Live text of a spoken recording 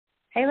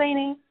Hey,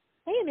 Lainey.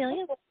 Hey,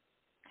 Amelia.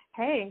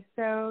 Hey,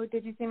 so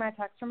did you see my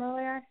text from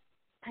earlier?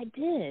 I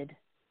did.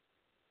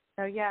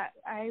 So, yeah,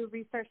 I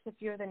researched a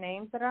few of the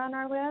names that are on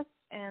our list,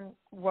 and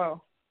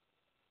whoa.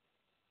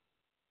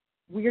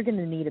 We're going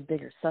to need a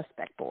bigger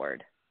suspect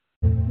board.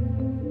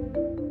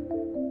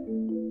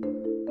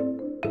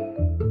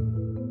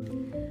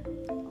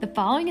 The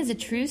following is a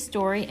true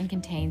story and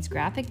contains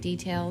graphic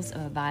details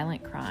of a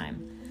violent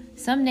crime.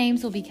 Some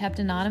names will be kept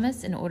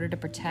anonymous in order to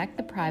protect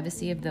the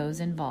privacy of those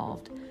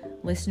involved.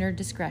 Listener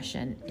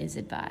discretion is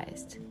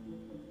advised.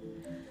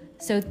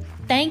 So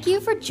thank you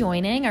for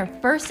joining our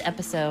first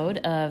episode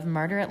of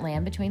Murder at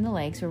Land Between the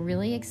Lakes. We're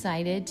really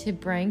excited to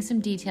bring some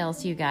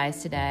details to you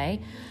guys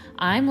today.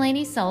 I'm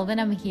Lainey Sullivan.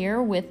 I'm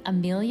here with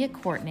Amelia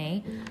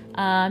Courtney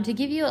to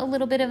give you a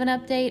little bit of an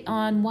update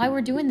on why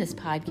we're doing this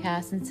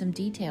podcast and some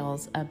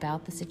details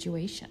about the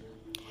situation.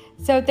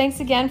 So thanks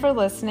again for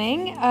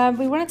listening.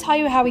 We want to tell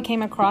you how we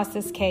came across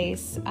this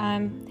case.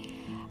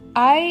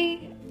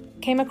 I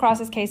came across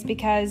this case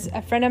because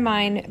a friend of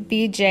mine,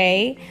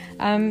 BJ,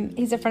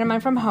 he's a friend of mine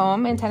from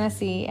home in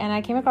Tennessee, and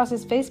I came across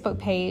his Facebook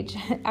page.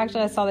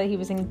 Actually, I saw that he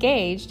was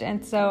engaged,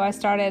 and so I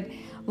started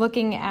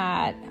looking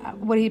at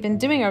what he'd been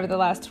doing over the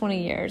last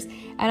 20 years.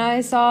 And I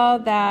saw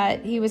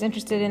that he was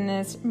interested in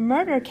this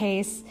murder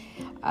case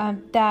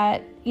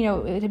that,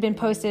 it had been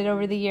posted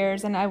over the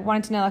years, and I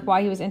wanted to know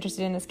why he was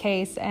interested in this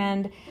case.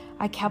 And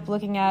I kept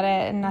looking at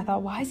it, and I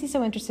thought, why is he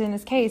so interested in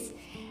this case?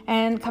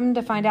 And coming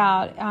to find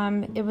out,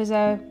 it was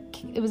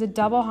a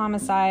double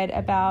homicide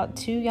about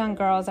two young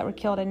girls that were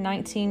killed in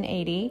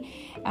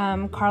 1980.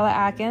 Carla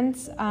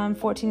Atkins,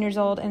 14 years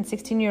old, and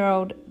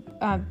 16-year-old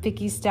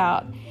Vicky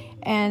Stout.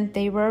 And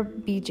they were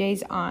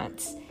BJ's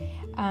aunts.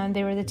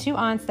 They were the two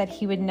aunts that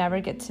he would never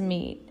get to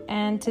meet.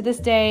 And to this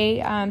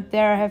day,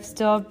 there have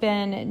still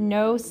been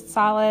no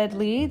solid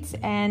leads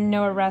and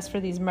no arrests for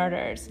these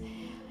murders.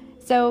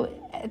 So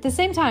at the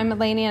same time,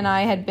 Lainey and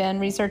I had been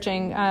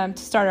researching to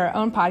start our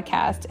own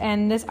podcast,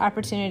 and this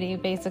opportunity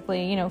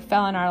basically,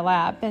 fell in our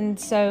lap. And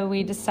so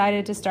we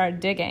decided to start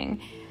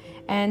digging.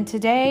 And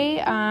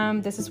today,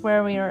 this is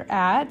where we are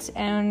at,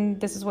 and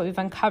this is what we've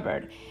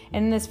uncovered.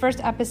 In this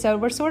first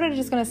episode, we're sort of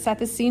just going to set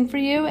the scene for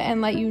you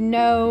and let you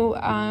know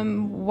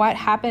what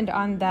happened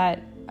on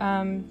that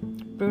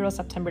brutal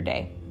September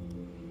day.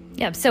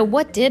 Yeah, so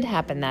what did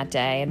happen that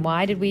day, and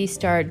why did we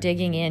start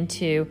digging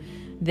into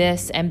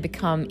this and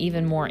become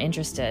even more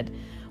interested?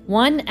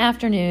 One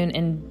afternoon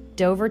in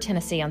Dover,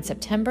 Tennessee, on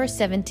September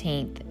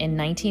 17th in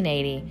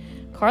 1980,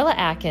 Carla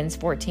Atkins,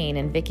 14,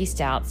 and Vicky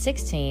Stout,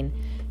 16,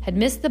 had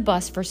missed the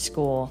bus for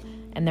school,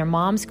 and their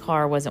mom's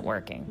car wasn't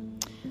working.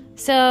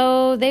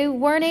 So they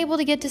weren't able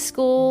to get to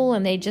school,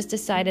 and they just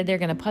decided they're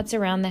going to putz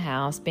around the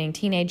house, being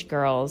teenage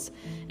girls,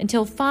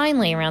 until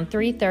finally, around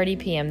 3:30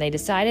 p.m., they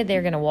decided they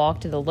were going to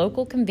walk to the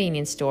local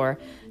convenience store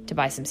to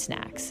buy some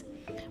snacks.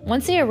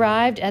 Once they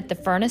arrived at the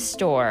Furnace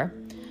store,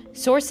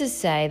 sources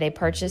say they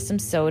purchased some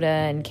soda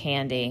and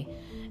candy,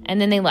 and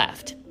then they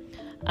left.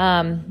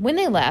 When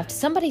they left,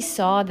 somebody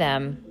saw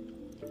them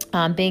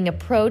being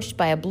approached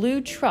by a blue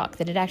truck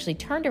that had actually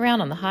turned around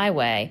on the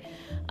highway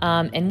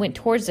and went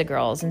towards the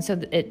girls. And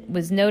so it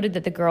was noted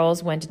that the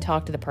girls went to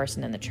talk to the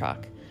person in the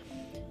truck.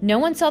 No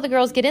one saw the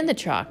girls get in the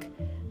truck,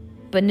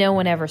 but no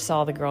one ever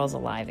saw the girls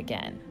alive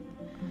again.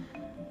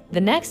 The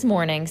next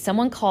morning,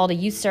 someone called a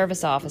youth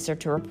service officer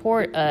to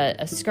report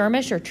a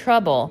skirmish or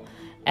trouble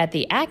at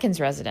the Atkins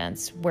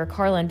residence where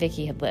Carla and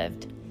Vicky had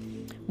lived.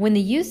 When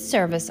the youth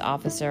service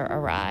officer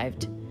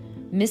arrived,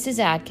 Mrs.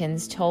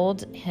 Atkins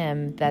told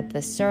him that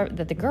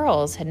the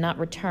girls had not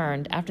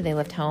returned after they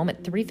left home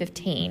at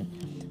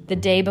 3:15 the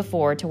day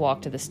before to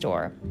walk to the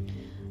store.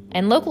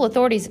 And local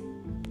authorities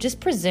just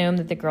presumed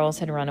that the girls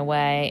had run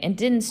away and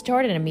didn't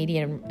start an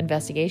immediate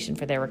investigation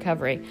for their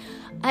recovery.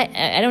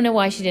 I don't know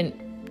why she didn't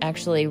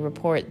actually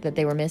report that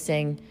they were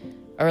missing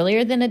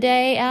earlier than a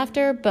day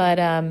after, but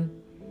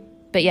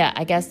yeah,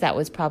 I guess that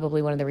was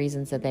probably one of the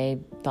reasons that they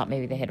thought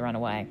maybe they had run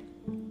away.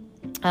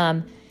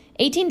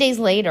 18 days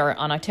later,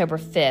 on October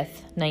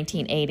 5th,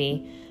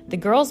 1980, the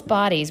girls'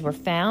 bodies were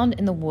found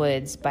in the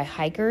woods by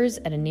hikers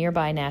at a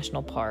nearby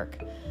national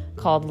park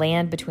called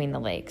Land Between the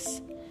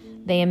Lakes.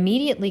 They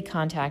immediately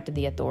contacted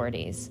the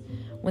authorities.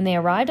 When they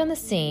arrived on the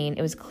scene,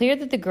 it was clear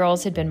that the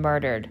girls had been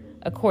murdered,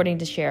 according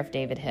to Sheriff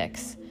David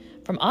Hicks.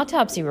 From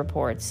autopsy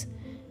reports,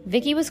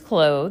 Vicky was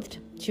clothed.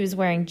 She was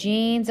wearing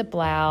jeans, a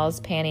blouse,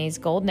 panties,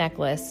 gold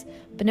necklace,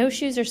 but no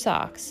shoes or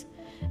socks.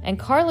 And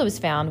Carla was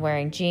found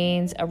wearing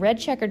jeans, a red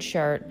checkered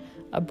shirt,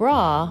 a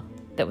bra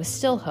that was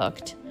still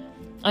hooked,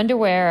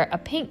 underwear, a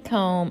pink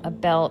comb, a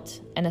belt,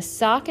 and a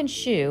sock and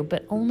shoe,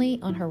 but only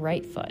on her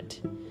right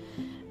foot.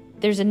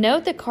 There's a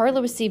note that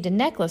Carla received a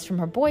necklace from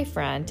her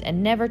boyfriend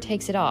and never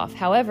takes it off.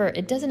 However,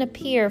 it doesn't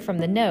appear from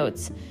the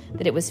notes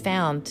that it was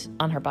found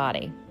on her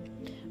body.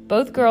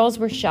 Both girls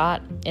were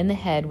shot in the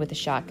head with a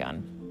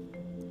shotgun.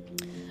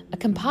 A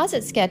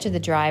composite sketch of the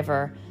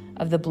driver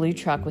of the blue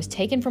truck was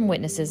taken from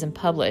witnesses and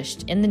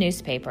published in the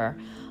newspaper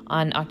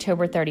on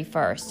October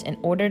 31st in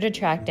order to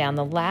track down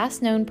the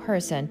last known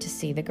person to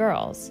see the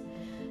girls.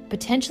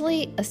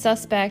 potentially a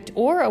suspect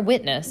or a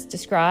witness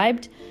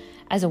described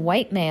as a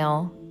white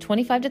male,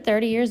 25 to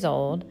 30 years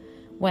old,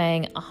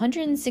 weighing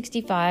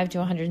 165 to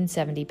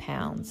 170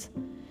 pounds.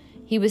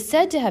 He was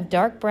said to have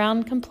dark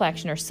brown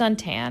complexion or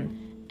suntan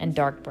and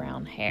dark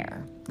brown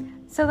hair.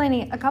 So,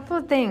 Lainey, a couple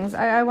of things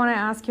I want to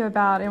ask you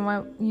about and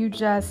what you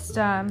just,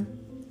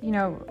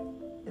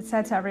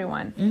 said to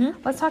everyone.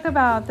 Mm-hmm. Let's talk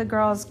about the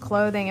girls'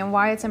 clothing and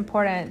why it's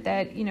important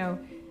that,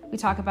 we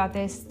talk about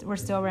this, we're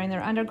still wearing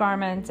their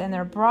undergarments and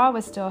their bra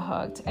was still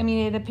hooked. I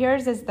mean, it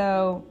appears as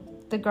though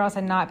the girls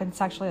had not been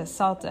sexually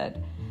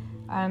assaulted.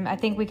 I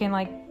think we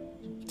can,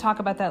 talk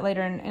about that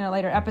later in a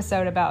later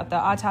episode about the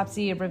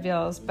autopsy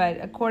reveals, but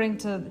according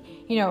to,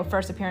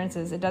 first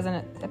appearances, it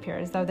doesn't appear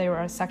as though they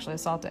were sexually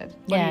assaulted.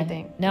 What do you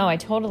think? No, I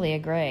totally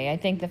agree. I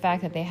think the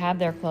fact that they have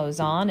their clothes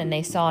on and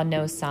they saw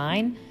no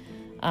sign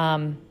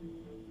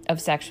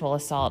of sexual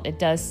assault, it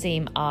does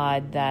seem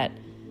odd that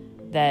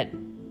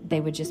they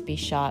would just be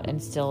shot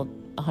and still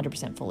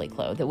 100% fully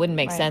clothed. It wouldn't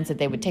make sense that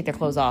they would take their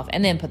clothes off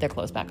and then put their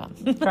clothes back on.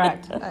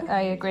 Correct.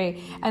 I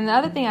agree. And the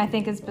other thing I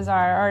think is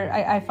bizarre, or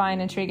I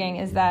find intriguing,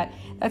 is that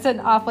that's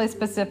an awfully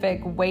specific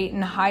weight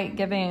and height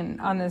given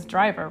on this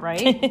driver,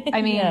 right?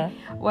 I mean,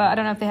 well, I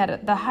don't know if they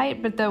had the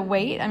height, but the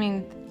weight, I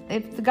mean,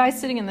 if the guy's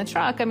sitting in the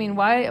truck, I mean,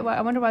 why?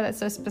 I wonder why that's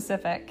so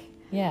specific.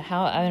 Yeah,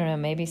 I don't know,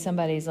 maybe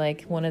somebody's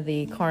like one of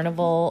the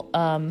carnival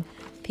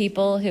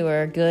people who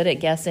are good at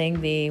guessing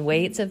the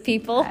weights of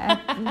people.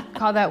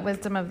 Call that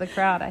wisdom of the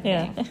crowd, I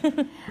think.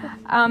 Yeah.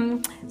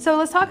 So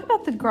let's talk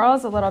about the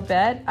girls a little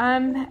bit.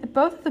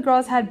 Both of the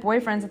girls had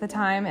boyfriends at the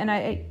time,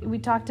 and we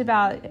talked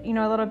about,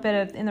 a little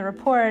bit in the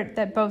report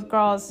that both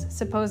girls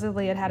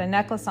supposedly had a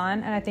necklace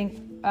on, and I think,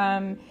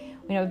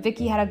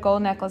 Vicky had a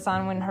gold necklace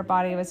on when her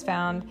body was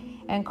found,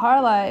 and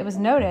Carla, it was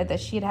noted that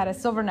she had a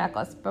silver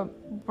necklace, but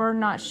we're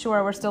not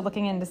sure. We're still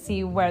looking in to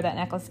see where that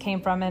necklace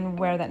came from and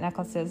where that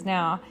necklace is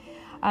now.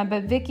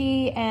 But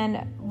Vicky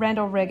and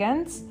Randall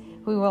Riggins,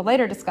 who we will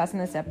later discuss in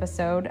this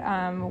episode,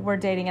 were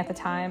dating at the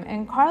time,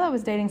 and Carla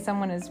was dating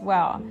someone as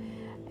well.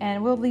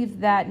 And we'll leave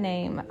that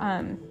name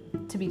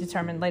to be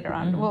determined later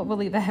on. Mm-hmm. We'll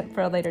leave that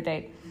for a later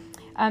date.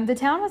 The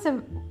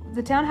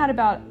town had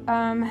about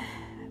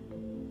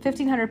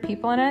 1,500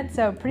 people in it,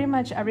 so pretty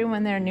much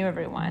everyone there knew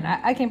everyone.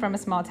 I came from a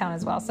small town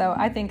as well, so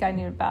I think I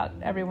knew about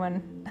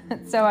everyone.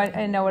 So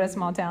I know what a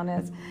small town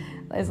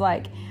is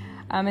like.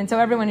 And so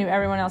everyone knew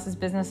everyone else's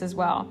business as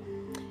well.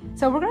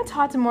 So we're going to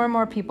talk to more and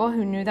more people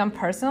who knew them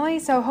personally,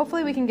 so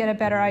hopefully we can get a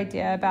better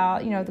idea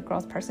about, the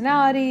girls'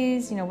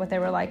 personalities, what they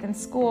were like in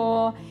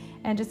school,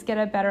 and just get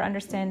a better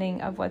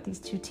understanding of what these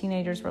two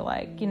teenagers were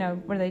like.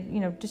 Were they,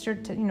 just your,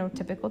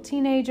 typical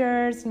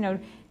teenagers?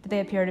 Did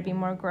they appear to be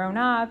more grown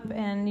up?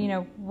 And,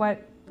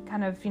 what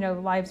kind of,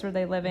 lives were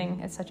they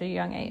living at such a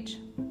young age?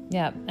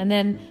 Yeah, and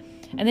then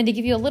to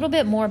give you a little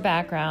bit more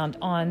background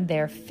on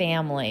their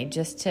family,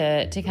 just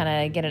to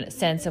kind of get a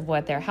sense of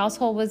what their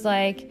household was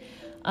like.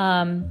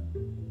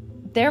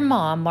 Their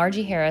mom,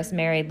 Margie Harris,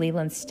 married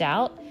Leland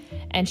Stout,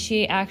 and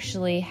she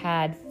actually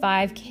had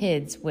 5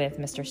 kids with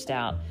Mr.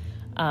 Stout.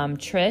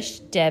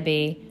 Trish,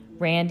 Debbie,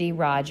 Randy,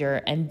 Roger,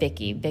 and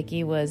Vicky.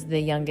 Vicky was the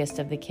youngest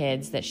of the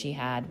kids that she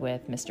had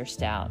with Mr.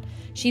 Stout.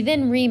 She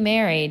then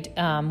remarried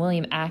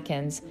William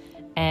Atkins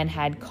and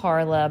had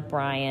Carla,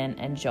 Brian,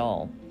 and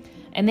Joel.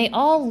 And they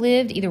all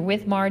lived either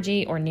with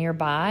Margie or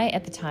nearby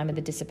at the time of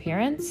the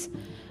disappearance.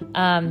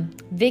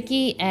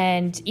 Vicky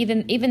and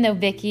even though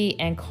Vicky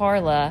and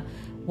Carla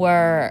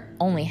were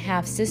only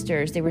half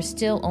sisters, they were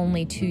still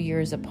only 2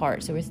 years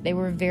apart. So they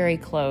were very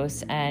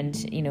close and,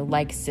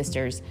 like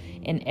sisters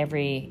in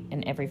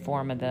every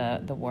form of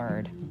the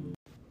word.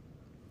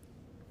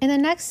 In the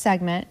next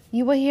segment,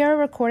 you will hear a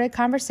recorded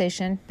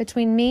conversation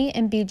between me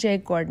and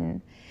BJ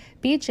Gordon.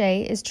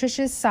 BJ is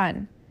Trish's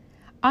son.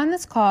 On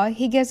this call,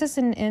 he gives us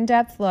an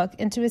in-depth look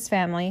into his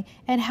family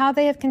and how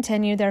they have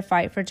continued their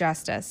fight for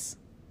justice.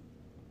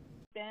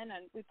 And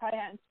we probably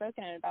hadn't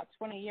spoken in about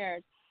 20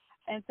 years.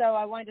 And so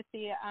I wanted to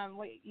see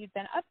what you've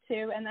been up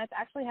to, and that's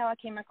actually how I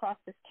came across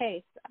this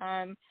case.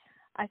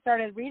 I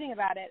started reading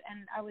about it,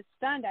 and I was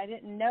stunned. I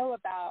didn't know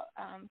about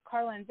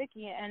Carla and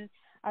Vicky, and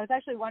I was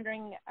actually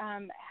wondering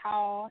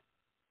how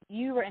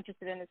you were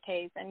interested in this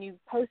case. And you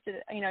posted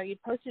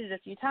it a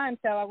few times,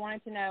 so I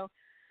wanted to know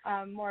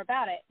more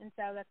about it. And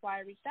so that's why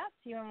I reached out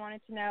to you and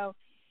wanted to know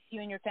if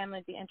you and your family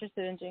would be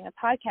interested in doing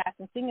a podcast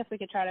and seeing if we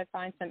could try to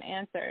find some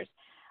answers.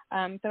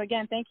 So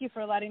again, thank you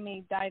for letting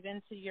me dive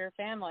into your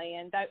family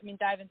and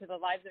dive into the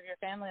lives of your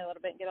family a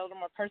little bit and get a little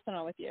more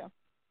personal with you.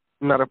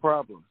 Not a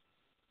problem.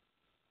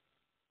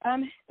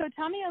 So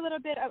tell me a little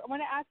bit. I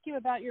want to ask you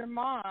about your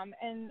mom,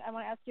 and I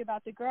want to ask you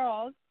about the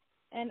girls.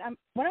 And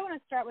what I want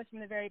to start with from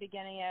the very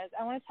beginning is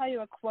I want to tell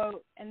you a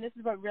quote, and this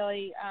is what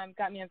really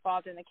got me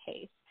involved in the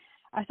case.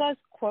 I saw this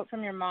quote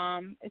from your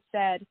mom. It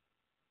said,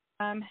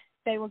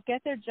 they will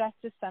get their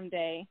justice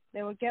someday.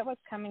 They will get what's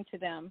coming to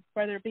them,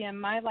 whether it be in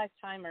my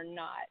lifetime or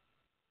not.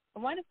 I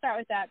wanted to start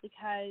with that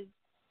because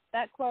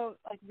that quote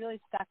really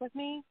stuck with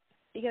me,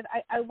 because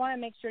I want to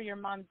make sure your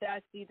mom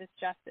does see this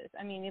justice.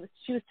 I mean,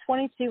 she was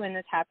 22 when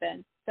this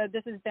happened, So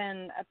this has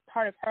been a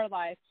part of her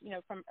life,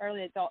 from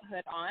early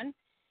adulthood on.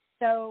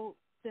 So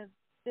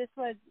this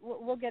was,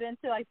 we'll get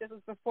into, like, this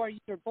was before you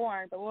were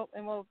born, but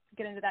we'll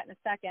get into that in a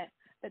second.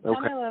 But tell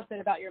me a little bit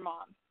about your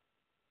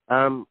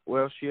mom.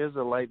 Well, she is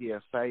a lady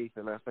of faith,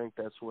 and I think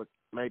that's what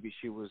maybe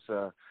she was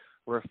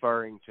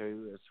referring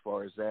to as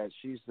far as that.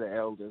 She's the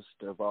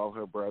eldest of all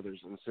her brothers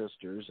and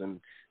sisters, and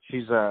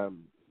she's,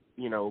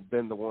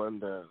 been the one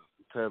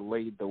to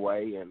lead the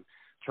way and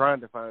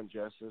trying to find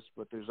justice,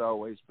 but there's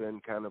always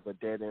been kind of a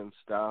dead-end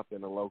stop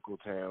in a local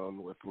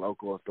town with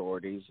local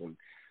authorities, and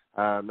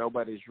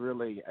nobody's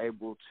really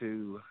able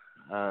to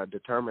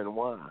determine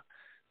why.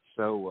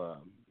 So,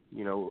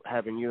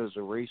 having you as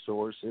a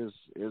resource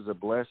is a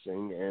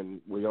blessing,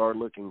 and we are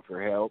looking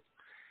for help.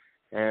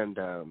 And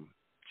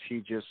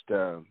she's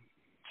the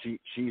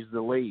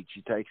lead.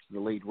 She takes the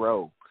lead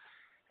role.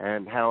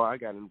 And how I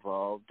got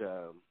involved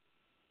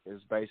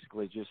is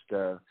basically just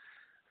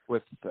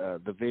with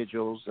the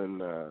vigils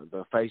and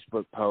the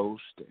Facebook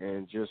post,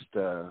 and just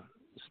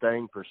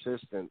staying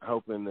persistent,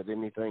 hoping that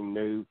anything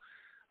new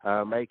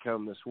may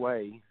come this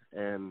way.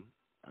 And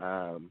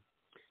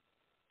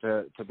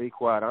to be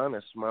quite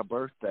honest, my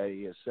birthday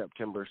is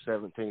September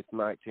 17th,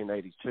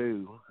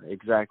 1982,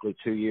 exactly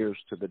 2 years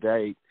to the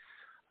date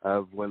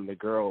of when the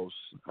girls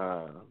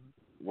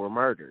were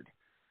murdered.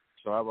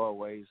 So I've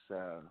always,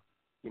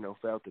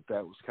 felt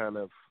that was kind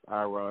of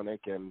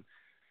ironic, and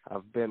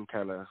I've been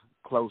kind of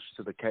close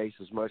to the case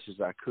as much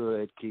as I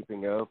could,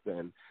 keeping up,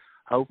 and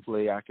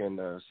hopefully I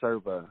can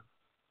serve a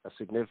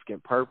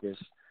significant purpose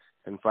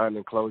in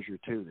finding closure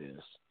to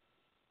this.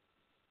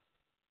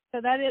 So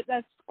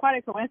that's quite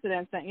a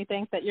coincidence that you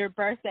think that your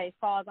birthday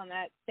falls on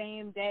that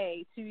same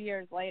day 2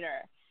 years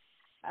later.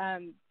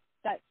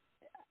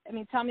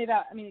 Tell me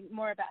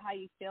more about how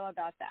you feel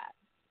about that.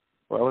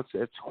 Well,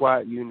 it's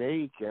quite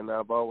unique, and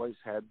I've always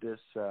had this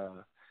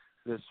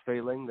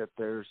feeling that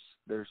there's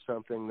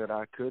something that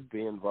I could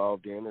be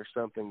involved in, or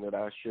something that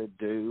I should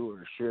do,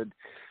 or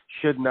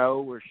should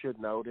know, or should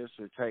notice,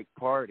 or take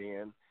part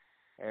in,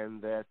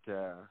 and that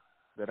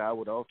I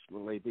would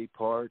ultimately be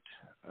part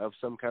of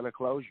some kind of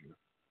closure.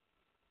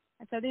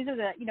 And so these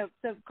are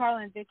so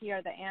Carla and Vicki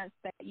are the aunts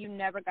that you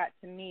never got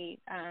to meet.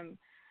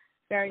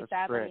 Very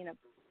sadly,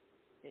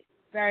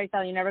 very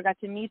sadly, you never got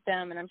to meet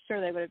them, and I'm sure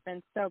they would have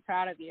been so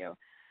proud of you.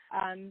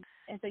 And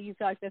so you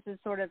feel like this is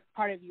sort of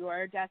part of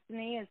your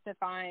destiny, is to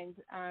find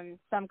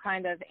some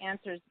kind of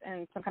answers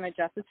and some kind of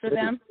justice for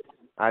them?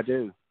 I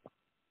do.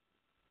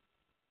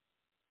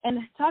 And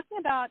talking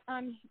about,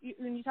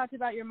 when you talked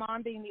about your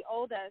mom being the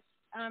oldest,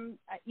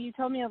 you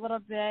told me a little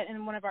bit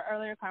in one of our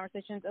earlier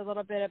conversations, a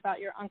little bit about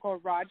your Uncle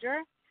Roger.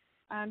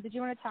 Did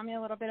you want to tell me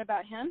a little bit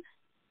about him?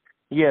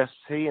 Yes,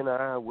 he and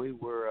I, we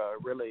were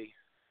really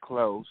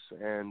close,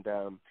 and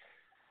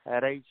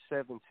at age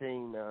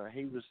 17,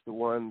 he was the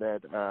one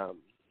that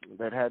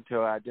had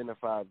to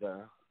identify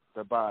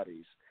the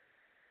bodies.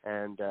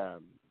 And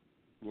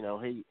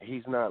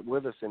he's not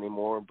with us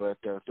anymore, but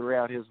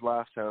throughout his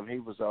lifetime, he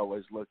was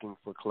always looking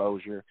for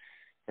closure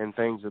and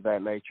things of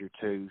that nature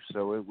too.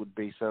 So it would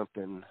be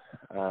something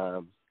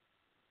that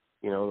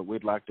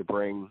we'd like to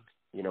bring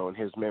in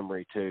his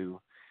memory too,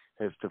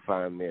 is to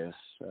find this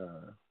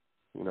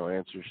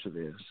answers to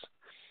this.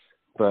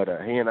 But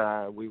he and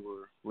I, we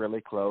were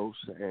really close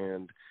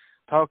and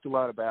talked a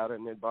lot about it,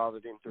 and it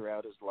bothered him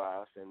throughout his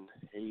life. And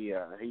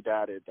he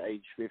died at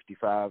age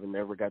 55 and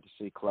never got to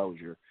see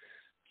closure.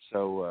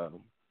 So,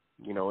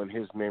 in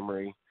his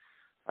memory,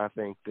 I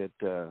think that,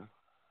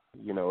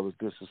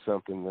 this is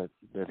something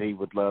that he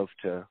would love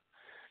to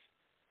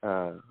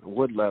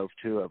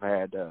have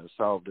had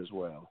solved as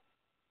well.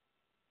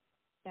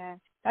 Yeah,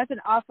 that's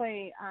an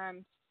awfully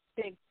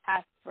big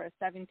task for a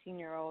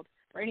 17-year-old,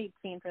 or any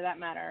teen for that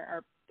matter,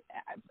 or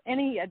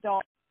any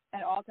adult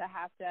at all, to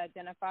have to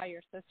identify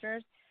your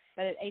sisters.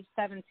 But at age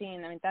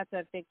 17, that's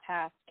a big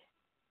task.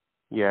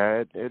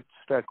 Yeah, it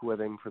stuck with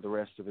him for the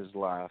rest of his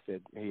life.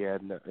 He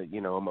had,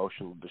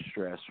 emotional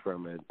distress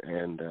from it,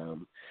 and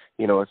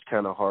it's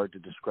kind of hard to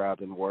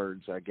describe in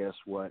words, I guess,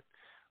 what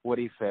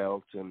he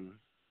felt, and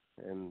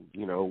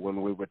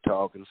when we would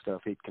talk and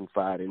stuff, he'd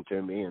confide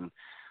into me, and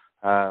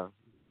I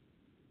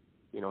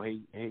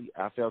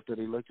felt that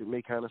he looked at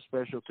me kind of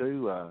special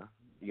too,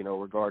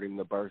 regarding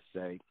the birth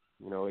date.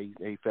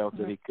 He felt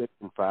that he could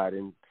confide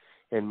in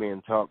me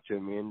and talk to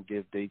me and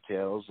give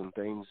details and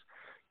things,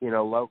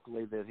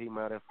 locally that he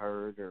might have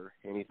heard or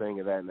anything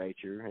of that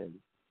nature.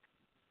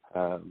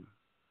 And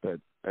but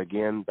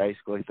again,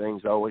 basically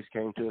things always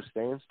came to a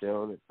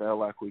standstill, and it felt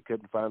like we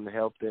couldn't find the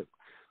help that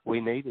we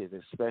needed,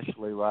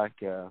 especially like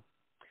the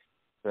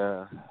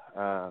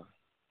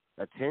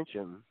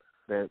attention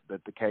that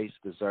the case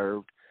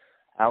deserved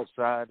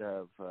outside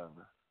of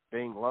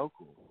being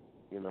local.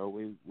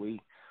 We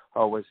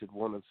always had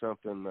wanted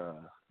something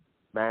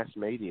mass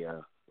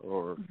media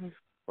or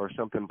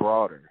something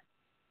broader.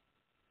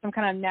 Some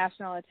kind of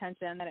national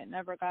attention that it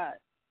never got.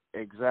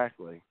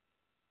 Exactly.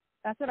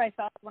 That's what I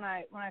thought when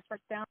I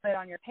first found it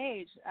on your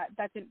page.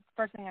 That's the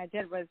first thing I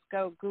did was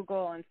go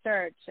Google and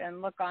search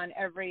and look on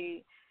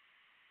every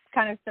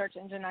kind of search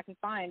engine I could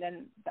find,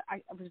 and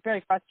I was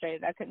very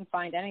frustrated. I couldn't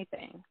find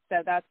anything.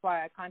 So that's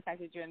why I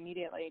contacted you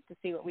immediately to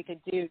see what we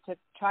could do to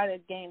try to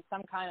gain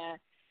some kind of,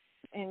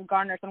 and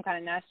garner some kind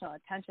of national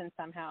attention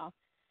somehow.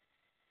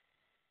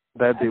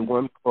 That'd be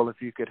wonderful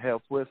if you could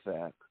help with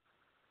that.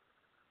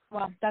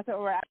 Well, that's what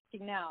we're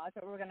asking now. That's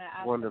what we're going to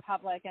ask the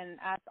public and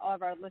ask all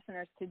of our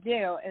listeners to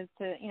do, is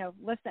to,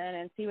 listen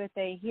and see what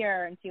they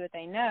hear and see what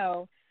they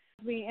know.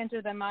 As we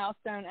enter the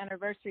milestone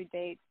anniversary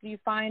dates, do you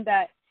find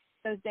that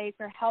those dates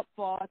are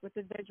helpful, like with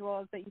the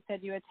visuals that you said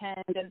you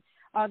attend and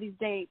all these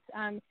dates?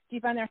 Do you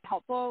find they're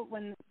helpful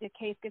when the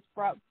case gets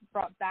brought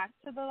back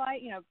to the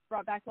light,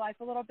 brought back to life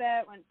a little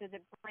bit? Does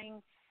it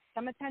bring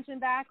some attention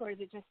back, or is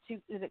it just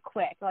is it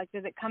quick? Like,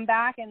 does it come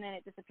back and then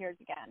it disappears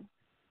again?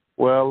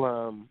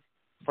 Well,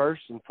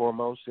 first and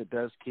foremost, it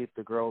does keep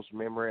the girl's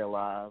memory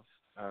alive.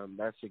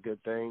 That's a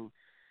good thing.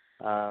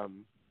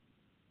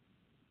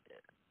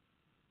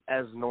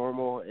 As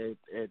normal,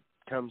 it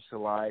comes to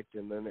light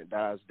and then it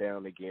dies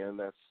down again.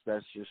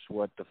 That's just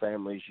what the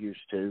family's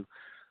used to.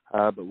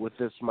 But with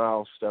this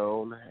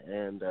milestone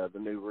and the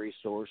new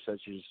resource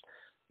such as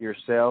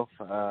yourself,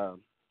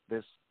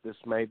 this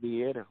may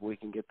be it. If we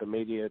can get the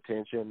media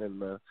attention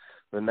and the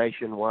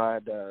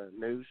nationwide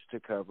news to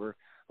cover,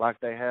 like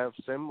they have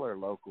similar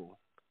local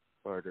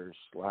murders,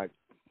 like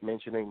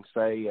mentioning,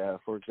 say,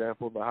 for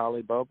example, the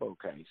Holly Bobo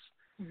case.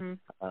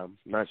 Mm-hmm.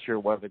 Not sure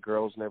why the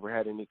girls never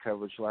had any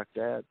coverage like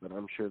that, but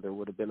I'm sure there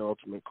would have been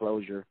ultimate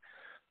closure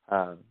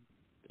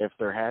if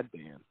there had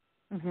been.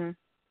 Mm-hmm.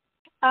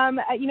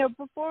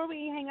 Before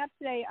we hang up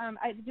today,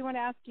 I do want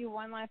to ask you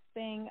one last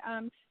thing.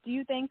 Do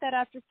you think that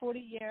after 40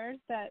 years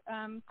that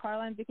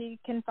Carla and Vicki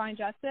can find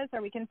justice,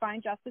 or we can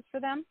find justice for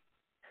them?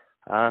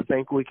 I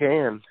think we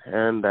can,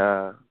 and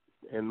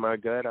in my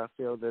gut, I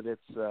feel that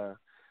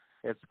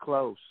it's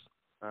close.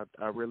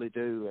 I really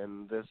do,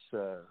 and this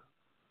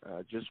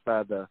just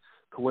by the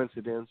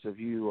coincidence of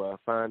you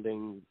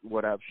finding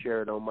what I've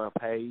shared on my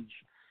page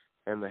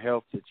and the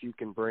help that you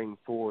can bring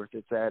forth,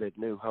 it's added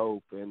new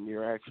hope, and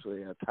you're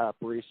actually a top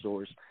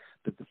resource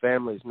that the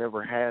family's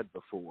never had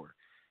before.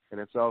 And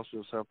it's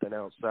also something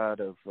outside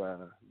of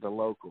the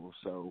local.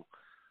 So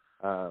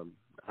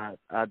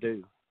I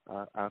do.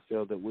 I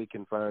feel that we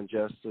can find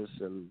justice,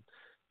 and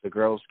the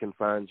girls can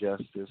find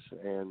justice,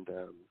 and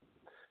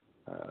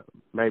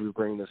maybe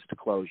bring this to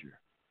closure.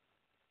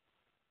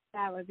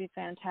 That would be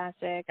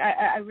fantastic.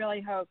 I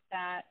really hope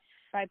that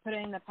by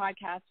putting the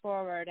podcast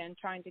forward and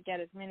trying to get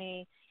as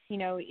many,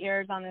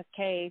 ears on this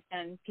case,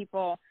 and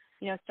people,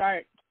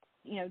 start,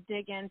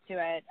 dig into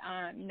it,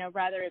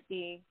 rather it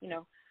be,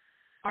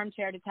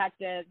 armchair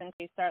detectives, and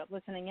they start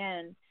listening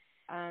in,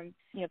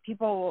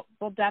 people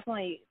will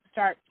definitely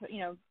start,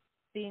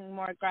 being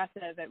more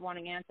aggressive at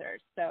wanting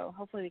answers. So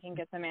hopefully we can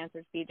get some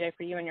answers, BJ,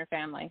 for you and your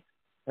family.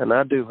 And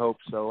I do hope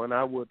so. And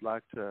I would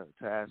like to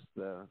ask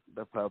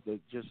the public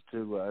just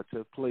to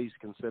please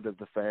consider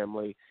the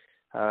family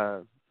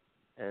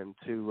and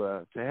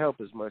to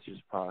help as much as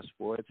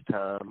possible. It's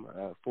time.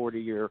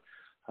 40-year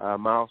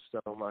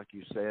milestone, like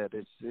you said.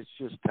 It's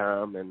just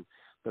time, and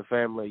the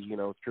family,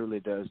 truly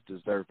does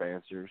deserve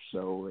answers.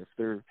 So if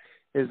there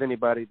is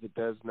anybody that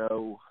does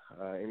know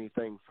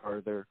anything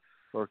further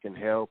or can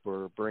help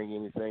or bring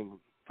anything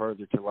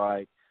further to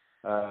light,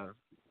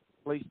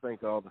 please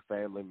think of all the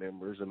family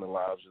members and the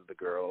lives of the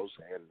girls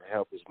and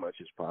help as much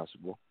as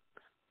possible.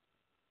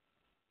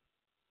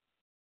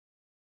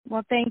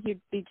 Well, thank you,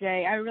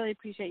 BJ. I really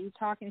appreciate you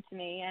talking to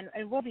me, and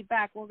we'll be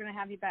back. We're going to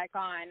have you back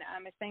on.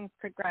 If things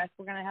progress,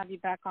 we're going to have you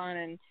back on,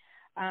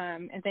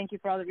 and thank you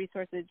for all the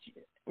resources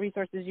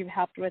you've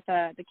helped with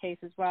the case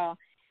as well.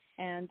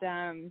 And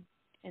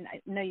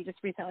I know you just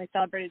recently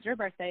celebrated your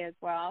birthday as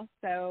well,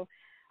 so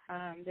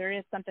there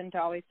is something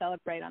to always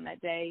celebrate on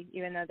that day,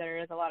 even though there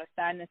is a lot of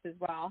sadness as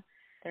well.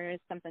 There is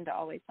something to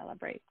always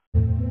celebrate.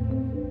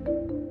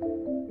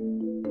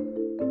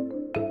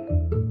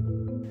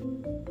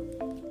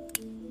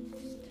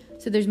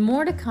 So there's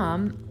more to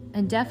come,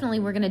 and definitely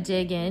we're going to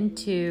dig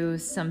into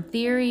some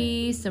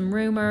theories, some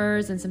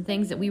rumors, and some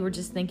things that we were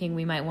just thinking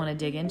we might want to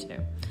dig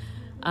into.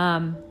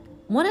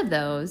 One of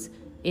those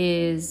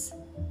is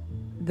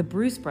the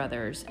Bruce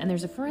brothers, and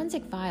there's a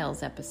Forensic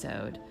Files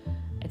episode.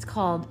 It's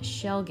called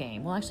Shell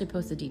Game. We'll actually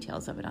post the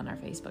details of it on our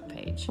Facebook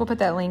page. We'll put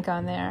that link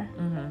on there.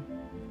 Mm-hmm.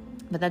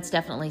 But that's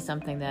definitely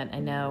something that I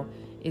know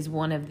is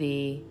one of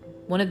the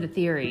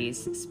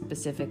theories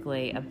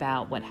specifically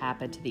about what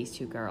happened to these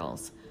two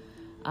girls.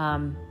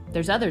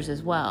 There's others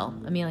as well.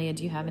 Amelia,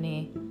 do you have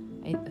any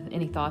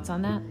thoughts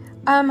on that?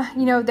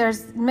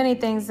 There's many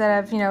things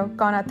that have,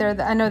 gone out there.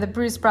 I know the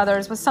Bruce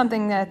brothers was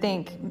something that I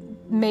think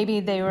maybe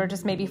they were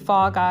just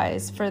fall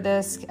guys for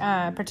this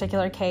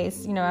particular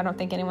case. I don't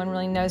think anyone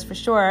really knows for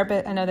sure,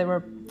 but I know they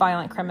were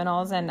violent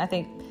criminals, and I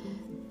think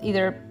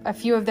either a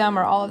few of them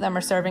or all of them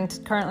are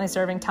currently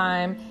serving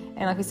time.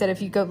 And like we said, if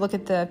you go look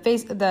at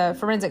the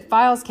Forensic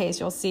Files case,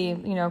 you'll see,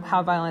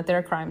 how violent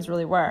their crimes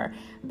really were.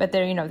 But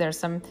there, there's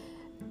some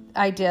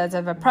ideas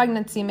of a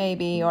pregnancy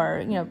maybe,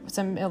 or,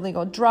 some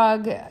illegal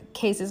drug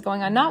cases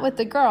going on, not with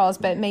the girls,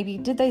 but maybe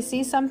did they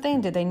see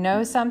something? Did they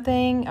know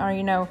something? Or,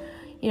 and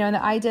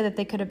the idea that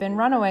they could have been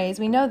runaways,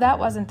 we know that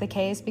wasn't the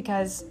case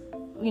because,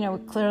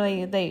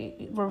 clearly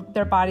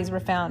their bodies were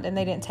found and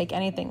they didn't take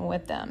anything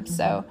with them. Mm-hmm.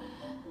 So.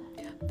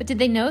 But did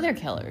they know their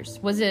killers?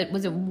 Was it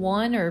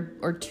one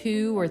or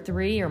two or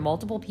three or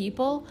multiple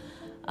people?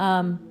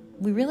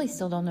 We really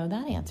still don't know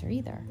that answer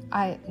either.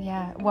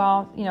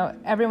 Well,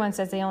 everyone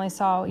says they only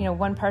saw,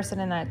 one person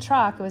in that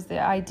truck. It was the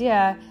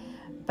idea,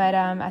 but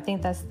I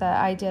think that's the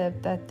idea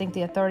that I think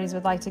the authorities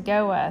would like to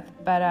go with.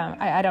 But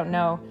I don't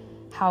know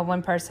how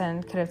one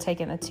person could have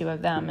taken the two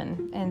of them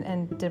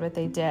and did what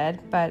they did.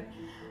 But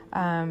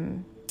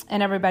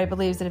and everybody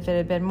believes that if it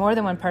had been more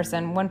than one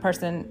person,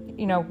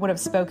 would have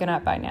spoken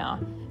up by now.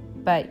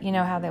 But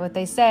what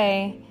they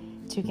say,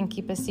 two can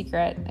keep a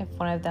secret if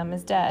one of them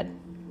is dead.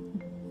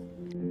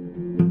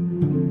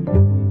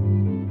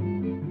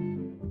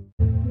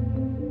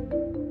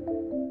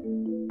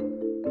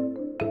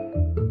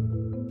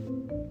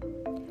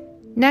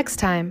 Next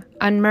time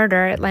on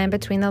Murder at Land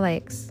Between the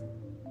Lakes.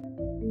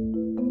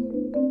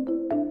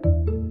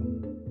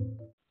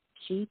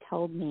 She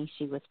told me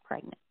she was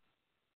pregnant.